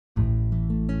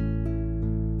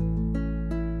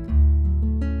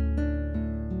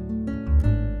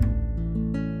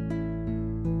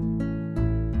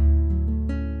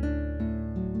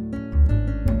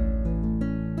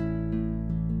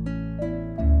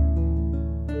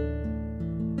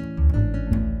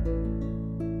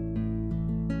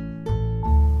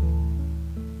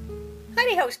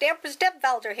host, Amber's Deb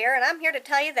Valder here, and I'm here to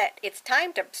tell you that it's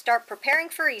time to start preparing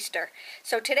for Easter.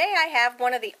 So today I have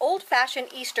one of the old-fashioned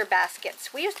Easter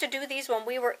baskets. We used to do these when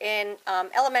we were in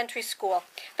elementary school,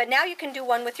 but now you can do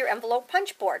one with your envelope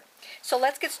punch board. So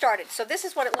let's get started. So this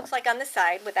is what it looks like on the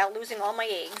side without losing all my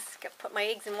eggs. Put my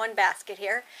eggs in one basket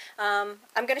here. I'm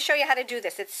going to show you how to do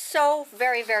this. It's so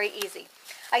very, very easy.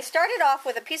 I started off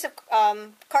with a piece of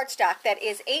cardstock that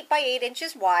is 8 by 8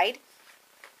 inches wide.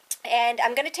 And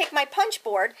I'm going to take my punch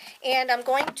board and I'm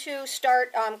going to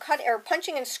start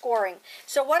punching and scoring.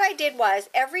 So what I did was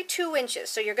every 2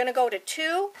 inches, so you're going to go to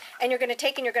 2 and you're going to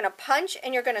take and you're going to punch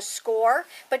and you're going to score,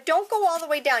 but don't go all the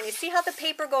way down. You see how the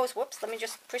paper goes, whoops, let me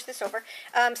just push this over.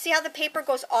 See how the paper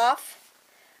goes off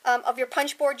of your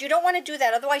punch board? You don't want to do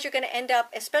that, otherwise you're going to end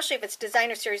up, especially if it's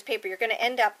designer series paper, you're going to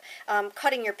end up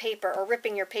cutting your paper or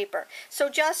ripping your paper. So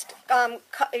just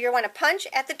you want to punch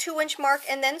at the 2-inch mark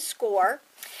and then score.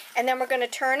 And then we're going to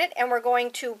turn it and we're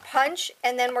going to punch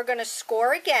and then we're going to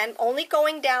score again, only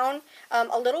going down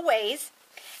a little ways.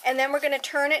 And then we're going to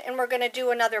turn it and we're going to do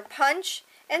another punch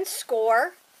and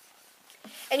score.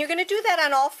 And you're going to do that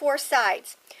on all 4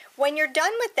 sides. When you're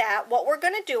done with that, what we're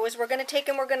going to do is we're going to take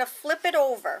and we're going to flip it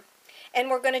over. And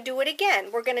we're going to do it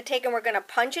again. We're going to take and we're going to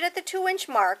punch it at the 2-inch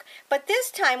mark. But this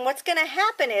time what's going to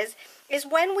happen is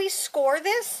when we score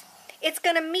this, it's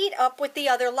going to meet up with the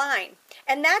other line.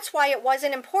 And that's why it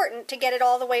wasn't important to get it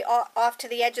all the way off to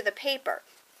the edge of the paper.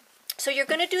 So you're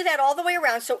going to do that all the way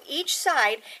around. So each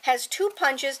side has 2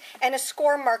 punches and a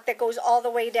score mark that goes all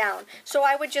the way down. So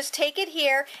I would just take it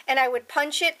here and I would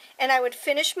punch it and I would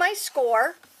finish my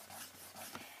score.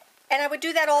 And I would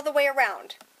do that all the way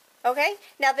around. Okay?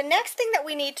 Now the next thing that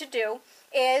we need to do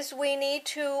is we need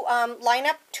to line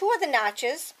up 2 of the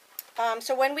notches.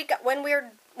 So when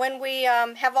we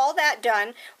have all that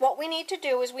done, what we need to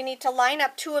do is we need to line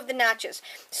up 2 of the notches.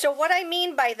 So what I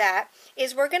mean by that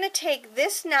is we're going to take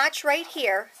this notch right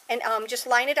here and just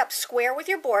line it up square with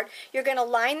your board. You're going to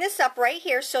line this up right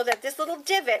here so that this little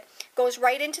divot goes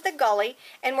right into the gully,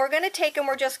 and we're going to take and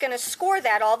we're just going to score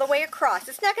that all the way across.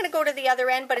 It's not going to go to the other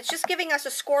end, but it's just giving us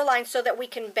a score line so that we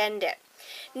can bend it.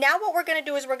 Now what we're going to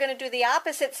do is we're going to do the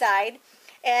opposite side.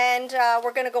 And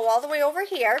we're going to go all the way over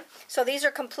here. So these are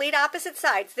complete opposite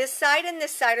sides. This side and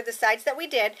this side are the sides that we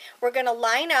did. We're going to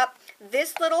line up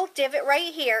this little divot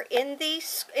right here in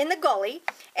the gully,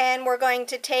 and we're going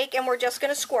to take and we're just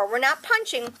going to score. We're not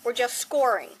punching, we're just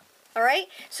scoring. All right?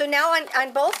 So now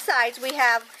on both sides we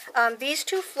have these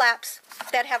 2 flaps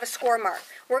that have a score mark.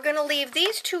 We're going to leave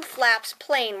these 2 flaps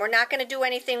plain. We're not going to do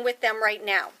anything with them right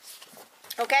now.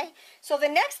 Okay? So the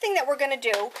next thing that we're going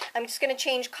to do, I'm just going to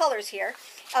change colors here.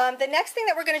 The next thing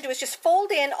that we're going to do is just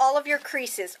fold in all of your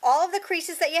creases. All of the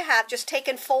creases that you have, just take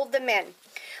and fold them in.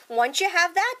 Once you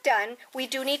have that done, we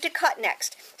do need to cut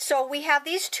next. So we have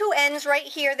these 2 ends right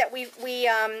here that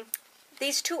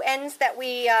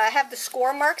have the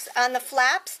score marks on the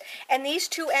flaps, and these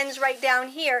 2 ends right down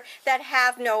here that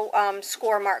have no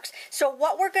score marks. So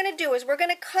what we're going to do is we're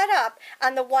going to cut up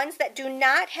on the ones that do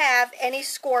not have any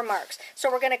score marks.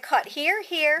 So we're going to cut here,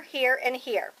 here, here, and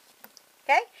here.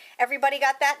 Okay? Everybody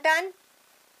got that done?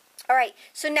 All right,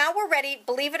 so now we're ready,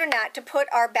 believe it or not, to put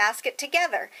our basket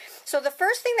together. So the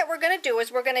first thing that we're going to do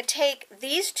is we're going to take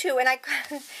these 2, and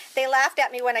they laughed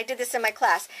at me when I did this in my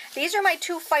class. These are my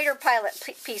 2 fighter pilot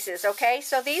pieces, okay?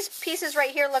 So these pieces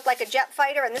right here look like a jet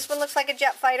fighter, and this one looks like a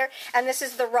jet fighter, and this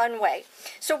is the runway.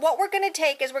 So what we're going to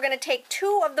take is we're going to take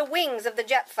 2 of the wings of the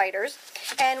jet fighters,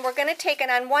 and we're going to take, and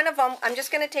on one of them, I'm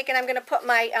just going to take and I'm going to put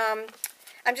my,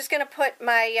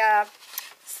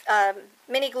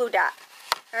 mini glue dot.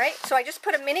 All right, so I just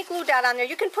put a mini glue dot on there.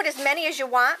 You can put as many as you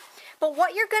want, but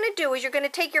what you're going to do is you're going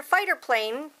to take your fighter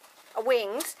plane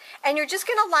wings and you're just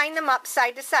going to line them up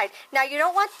side to side. Now you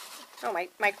don't want, oh,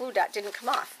 my glue dot didn't come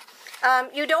off.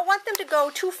 You don't want them to go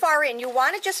too far in. You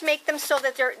want to just make them so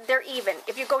that they're even.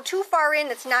 If you go too far in,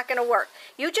 it's not going to work.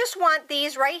 You just want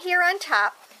these right here on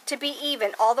top to be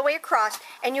even all the way across,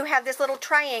 and you have this little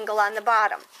triangle on the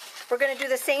bottom. We're going to do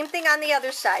the same thing on the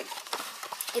other side.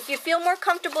 If you feel more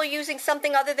comfortable using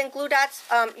something other than glue dots,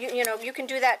 you can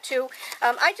do that too.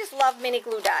 I just love mini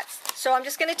glue dots. So I'm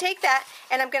just going to take that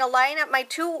and I'm going to line up my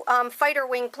 2 fighter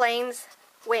wings.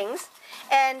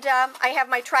 And I have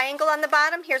my triangle on the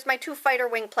bottom. Here's my 2 fighter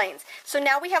wing planes. So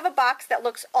now we have a box that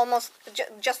looks almost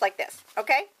just like this.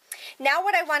 Okay? Now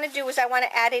what I want to do is I want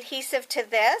to add adhesive to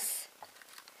this.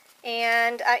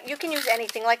 And you can use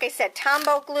anything. Like I said,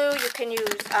 Tombow glue. You can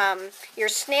use your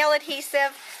snail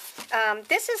adhesive.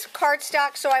 This is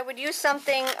cardstock, so I would use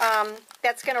something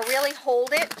that's going to really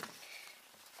hold it.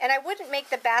 And I wouldn't make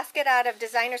the basket out of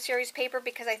designer series paper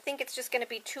because I think it's just going to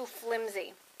be too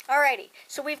flimsy. Alrighty,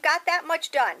 so we've got that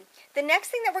much done. The next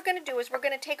thing that we're going to do is we're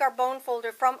going to take our bone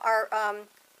folder from our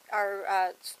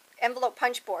envelope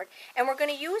punch board, and we're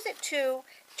going to use it to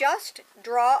just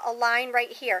draw a line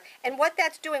right here. And what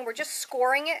that's doing, we're just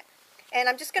scoring it, and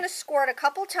I'm just going to score it a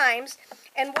couple times,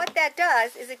 and what that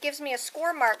does is it gives me a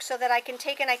score mark so that I can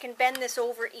take and I can bend this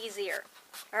over easier.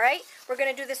 Alright, we're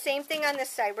going to do the same thing on this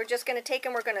side. We're just going to take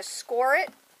and we're going to score it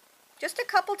just a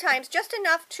couple times, just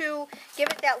enough to give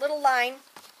it that little line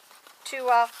to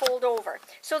fold over.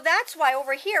 So that's why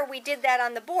over here we did that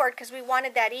on the board, because we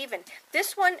wanted that even.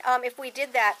 This one, if we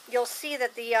did that, you'll see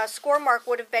that the score mark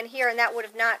would have been here, and that would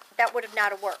have not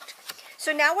have worked.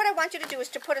 So now what I want you to do is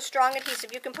to put a strong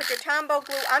adhesive. You can put your Tombow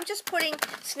glue. I'm just putting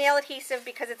snail adhesive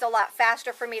because it's a lot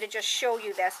faster for me to just show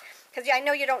you this, because I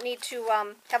know you don't need to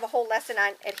have a whole lesson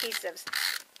on adhesives.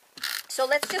 So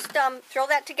let's just throw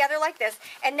that together like this,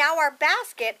 and now our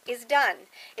basket is done.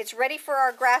 It's ready for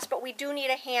our grass, but we do need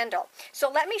a handle.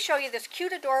 So let me show you this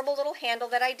cute, adorable little handle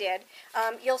that I did.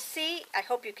 You'll see, I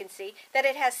hope you can see, that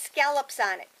it has scallops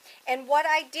on it. And what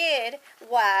I did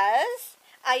was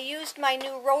I used my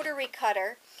new rotary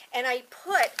cutter, and I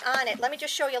put on it, let me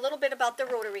just show you a little bit about the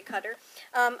rotary cutter.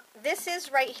 This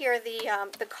is right here,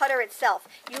 the cutter itself.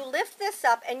 You lift this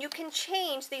up and you can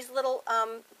change these little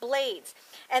blades.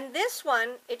 And this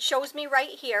one, it shows me right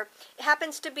here, it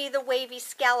happens to be the wavy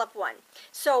scallop one.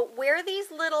 So where these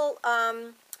little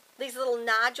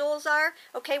nodules are,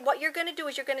 okay, what you're going to do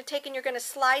is you're going to take and you're going to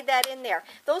slide that in there.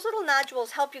 Those little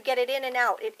nodules help you get it in and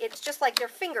out. It's just like your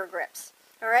finger grips.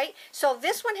 Alright, so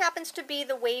this one happens to be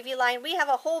the wavy line. We have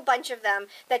a whole bunch of them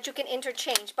that you can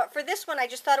interchange, but for this one I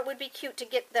just thought it would be cute to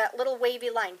get that little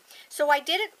wavy line. So I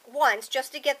did it once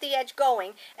just to get the edge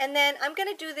going, and then I'm going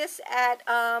to do this at,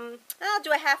 I'll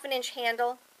do a 1/2 inch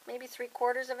handle, maybe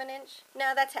 3/4 of an inch.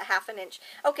 No, that's a 1/2 inch.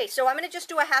 Okay, so I'm going to just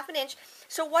do a 1/2 inch.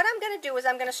 So what I'm going to do is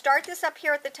I'm going to start this up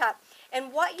here at the top,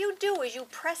 and what you do is you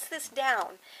press this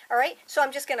down. Alright, so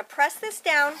I'm just going to press this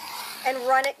down and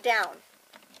run it down.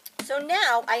 So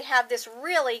now I have this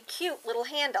really cute little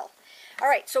handle.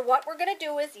 Alright, so what we're going to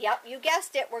do is, yep, you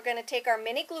guessed it, we're going to take our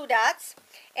mini glue dots,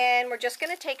 and we're just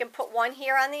going to take and put one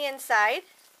here on the inside,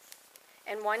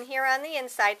 and one here on the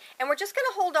inside, and we're just going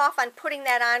to hold off on putting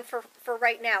that on for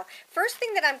right now. First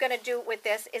thing that I'm going to do with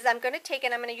this is I'm going to take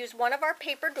and I'm going to use one of our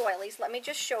paper doilies. Let me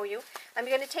just show you. I'm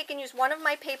going to take and use one of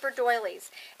my paper doilies,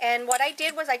 and what I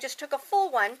did was I just took a full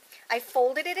one, I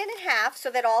folded it in half so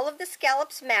that all of the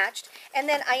scallops matched, and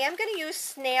then I am going to use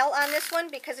snail on this one,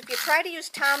 because if you try to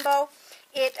use Tombow,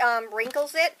 it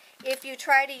wrinkles it. If you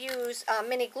try to use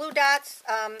mini glue dots,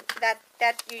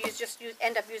 you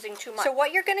end up using too much. So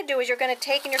what you're going to do is you're going to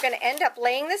take and you're going to end up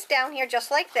laying this down here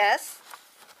just like this.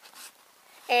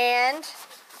 And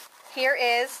here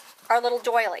is our little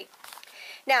doily.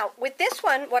 Now, with this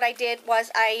one, what I did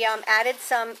was I added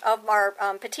some of our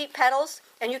Petite Petals,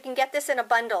 and you can get this in a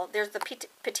bundle. There's the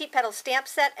Petite Petal stamp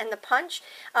set and the punch,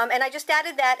 and I just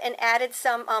added that and added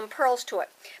some pearls to it.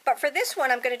 But for this one,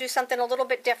 I'm going to do something a little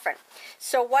bit different.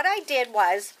 So what I did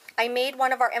was I made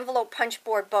one of our envelope punch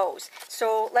board bows.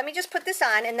 So let me just put this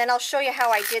on, and then I'll show you how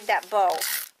I did that bow.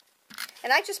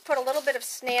 And I just put a little bit of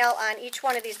snail on each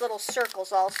one of these little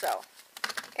circles also.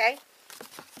 Okay?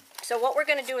 So what we're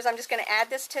going to do is I'm just going to add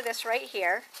this to this right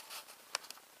here.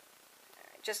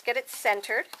 Just get it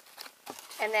centered,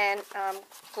 and then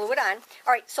glue it on.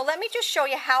 Alright, so let me just show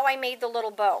you how I made the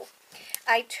little bow.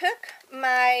 I took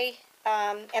my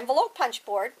envelope punch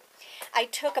board. I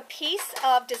took a piece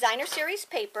of designer series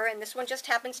paper, and this one just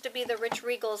happens to be the Rich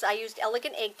Regals. I used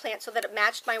Elegant Eggplant so that it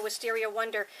matched my Wisteria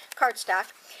Wonder cardstock.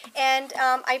 And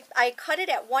I cut it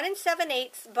at 1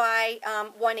 7/8 by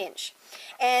 1 inch.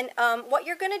 And what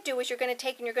you're going to do is you're going to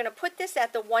take and you're going to put this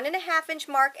at the 1 1/2 inch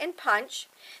mark and punch.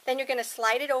 Then you're going to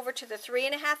slide it over to the 3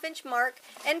 1/2 inch mark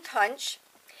and punch.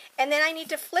 And then I need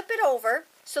to flip it over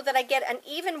so that I get an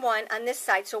even one on this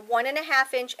side, so 1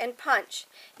 1/2 inch and punch.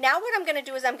 Now what I'm going to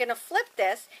do is I'm going to flip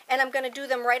this, and I'm going to do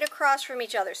them right across from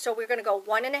each other. So we're going to go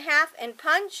 1 1/2 and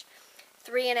punch,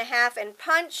 3 1/2 and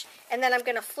punch, and then I'm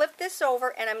going to flip this over,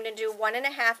 and I'm going to do 1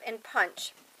 1/2 and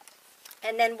punch.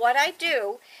 And then what I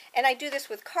do, and I do this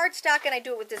with cardstock and I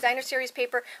do it with designer series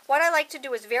paper, what I like to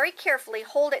do is very carefully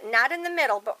hold it not in the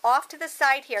middle but off to the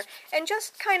side here, and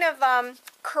just kind of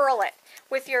curl it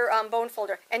with your bone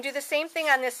folder. And do the same thing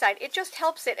on this side. It just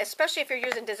helps it, especially if you're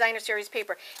using designer series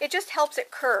paper, it just helps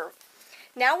it curve.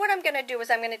 Now what I'm going to do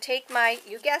is I'm going to take my,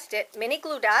 you guessed it, mini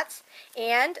glue dots,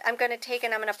 and I'm going to take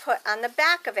and I'm going to put on the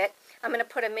back of it I'm going to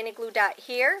put a mini glue dot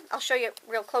here. I'll show you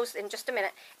real close in just a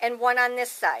minute. And one on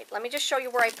this side. Let me just show you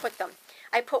where I put them.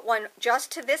 I put one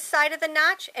just to this side of the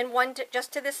notch and one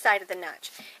just to this side of the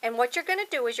notch. And what you're going to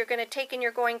do is you're going to take and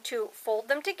you're going to fold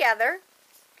them together.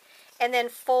 And then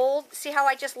fold, see how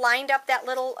I just lined up that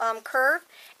little curve?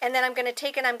 And then I'm going to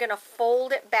take and I'm going to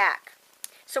fold it back.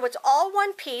 So it's all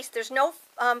one piece. There's no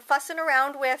fussing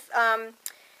around with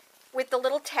the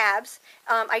little tabs.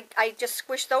 I just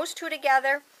squish those two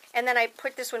together and then I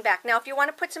put this one back. Now if you want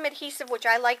to put some adhesive, which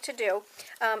I like to do,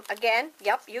 again,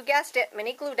 yep, you guessed it,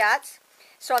 mini glue dots.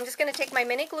 So I'm just going to take my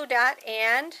mini glue dot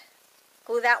and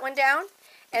glue that one down.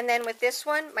 And then with this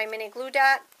one, my mini glue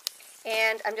dot,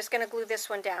 and I'm just going to glue this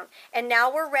one down. And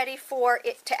now we're ready for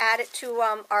it to add it to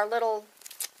our little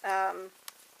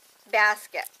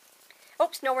basket.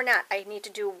 Oops, no we're not. I need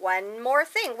to do one more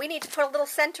thing. We need to put a little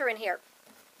center in here.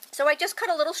 So I just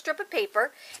cut a little strip of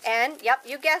paper, and yep,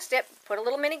 you guessed it, put a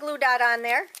little mini glue dot on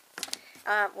there.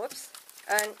 Whoops.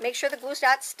 And make sure the glue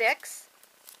dot sticks.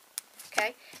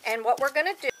 Okay, and what we're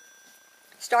going to do,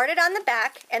 start it on the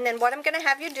back, and then what I'm going to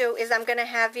have you do is I'm going to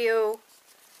have you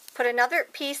put another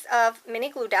piece of mini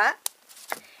glue dot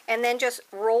and then just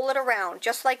roll it around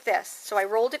just like this. So I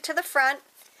rolled it to the front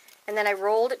and then I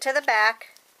rolled it to the back,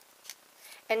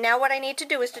 and now what I need to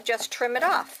do is to just trim it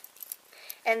off.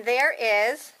 And there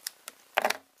is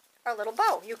our little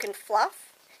bow. You can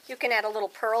fluff, you can add a little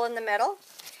pearl in the middle,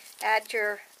 add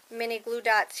your mini glue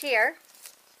dots here,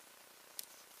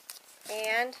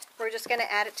 and we're just going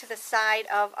to add it to the side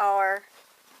of our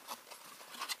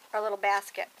little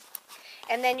basket.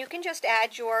 And then you can just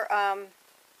add your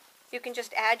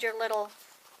little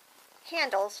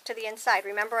handles to the inside.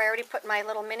 Remember, I already put my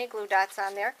little mini glue dots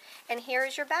on there. And here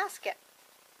is your basket.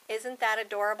 Isn't that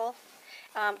adorable?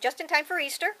 Just in time for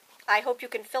Easter. I hope you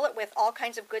can fill it with all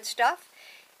kinds of good stuff.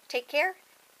 Take care.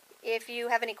 If you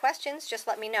have any questions, just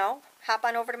let me know. Hop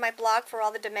on over to my blog for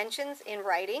all the dimensions in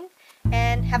writing.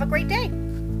 And have a great day.